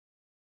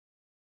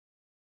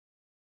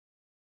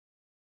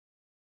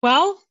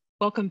Well,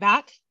 welcome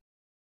back.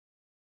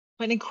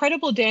 What an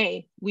incredible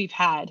day we've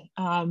had.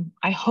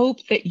 I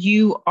hope that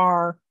you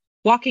are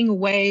walking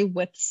away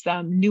with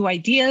some new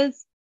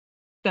ideas,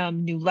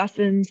 some new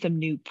lessons, some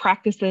new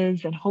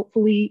practices, and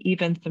hopefully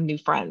even some new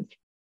friends.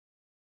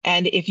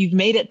 And if you've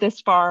made it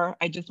this far,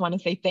 I just want to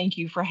say thank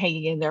you for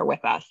hanging in there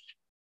with us.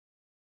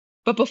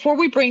 But before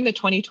we bring the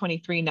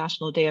 2023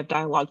 National Day of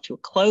Dialogue to a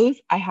close,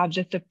 I have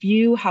just a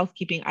few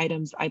housekeeping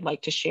items I'd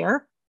like to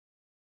share.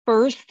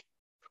 First,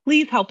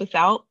 please help us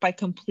out by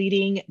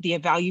completing the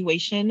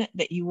evaluation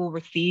that you will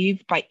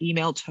receive by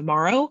email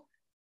tomorrow.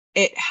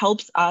 It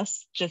helps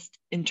us just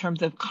in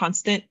terms of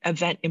constant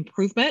event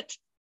improvement.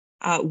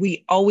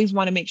 We always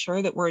want to make sure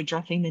that we're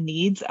addressing the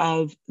needs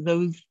of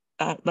those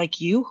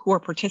like you who are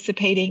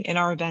participating in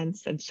our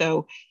events. And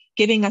so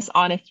giving us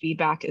honest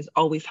feedback is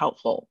always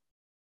helpful.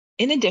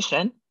 In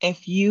addition,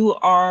 if you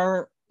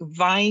are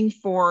vying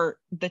for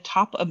the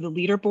top of the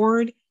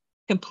leaderboard,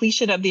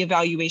 completion of the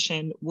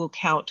evaluation will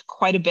count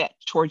quite a bit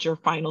towards your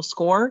final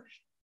score.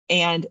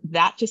 And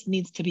that just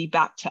needs to be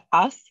back to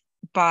us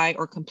by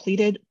or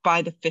completed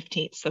by the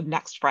 15th, so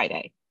next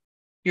Friday.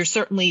 You're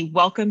certainly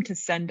welcome to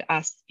send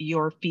us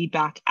your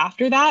feedback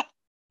after that,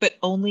 but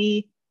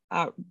only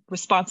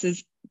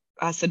responses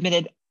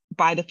submitted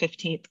by the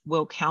 15th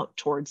will count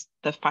towards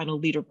the final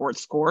leaderboard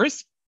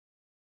scores.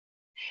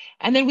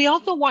 And then we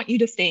also want you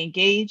to stay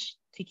engaged,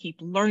 to keep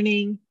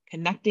learning,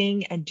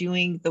 connecting, and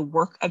doing the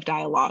work of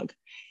dialogue.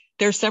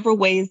 There are several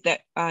ways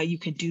that you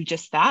can do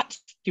just that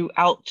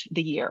throughout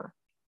the year.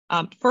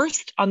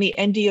 First, on the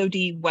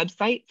NDOD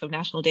website, so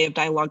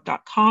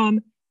nationaldayofdialogue.com,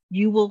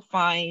 you will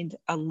find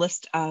a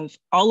list of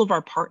all of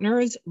our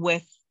partners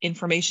with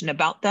information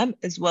about them,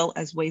 as well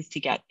as ways to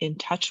get in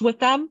touch with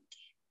them.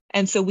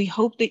 And so we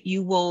hope that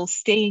you will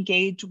stay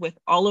engaged with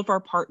all of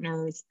our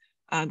partners,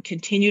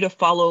 continue to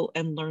follow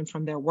and learn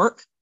from their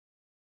work.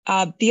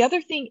 The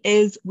other thing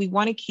is we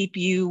want to keep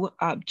you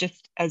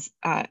just as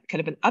kind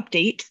of an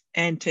update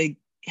and to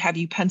have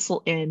you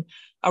pencil in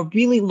a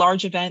really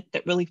large event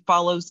that really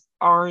follows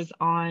ours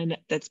on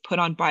that's put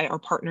on by our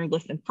partner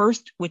Listen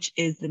First, which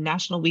is the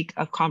National Week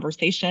of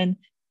Conversation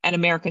and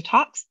America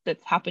Talks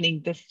that's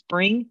happening this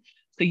spring.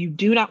 So you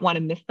do not want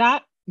to miss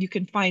that. You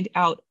can find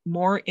out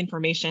more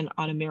information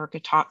on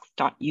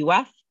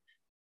americatalks.us.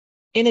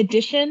 In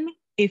addition,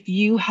 if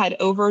you head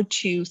over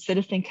to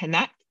Citizen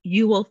Connect,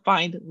 you will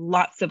find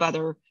lots of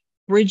other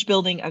bridge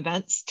building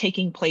events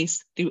taking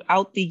place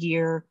throughout the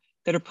year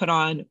that are put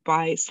on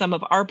by some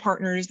of our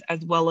partners, as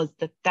well as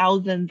the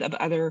thousands of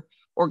other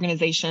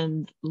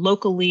organizations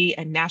locally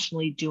and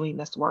nationally doing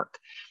this work.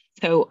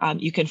 So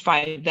you can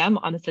find them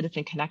on the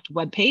Citizen Connect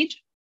webpage.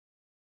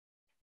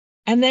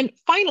 And then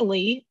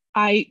finally,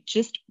 I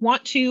just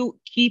want to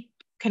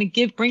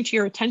bring to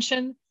your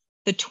attention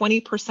the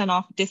 20%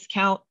 off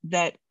discount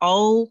that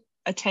all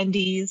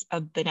attendees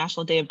of the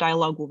National Day of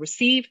Dialogue will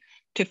receive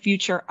to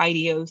future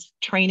IDEOs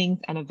trainings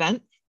and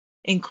events,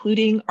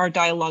 including our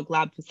Dialogue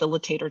Lab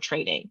Facilitator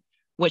training,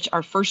 which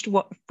our first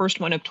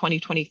one of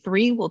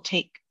 2023 will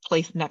take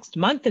place next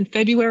month in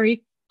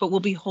February, but we'll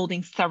be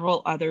holding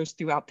several others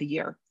throughout the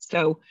year.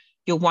 So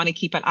you'll want to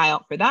keep an eye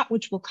out for that,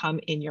 which will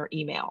come in your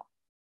email.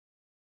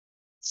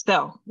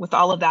 So with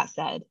all of that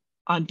said,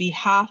 on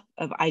behalf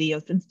of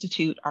IDEOS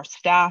Institute, our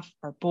staff,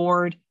 our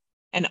board,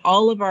 and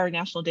all of our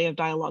National Day of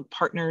Dialogue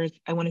partners,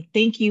 I want to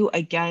thank you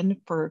again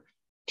for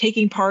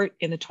taking part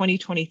in the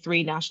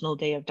 2023 National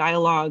Day of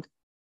Dialogue.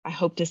 I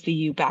hope to see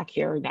you back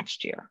here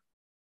next year.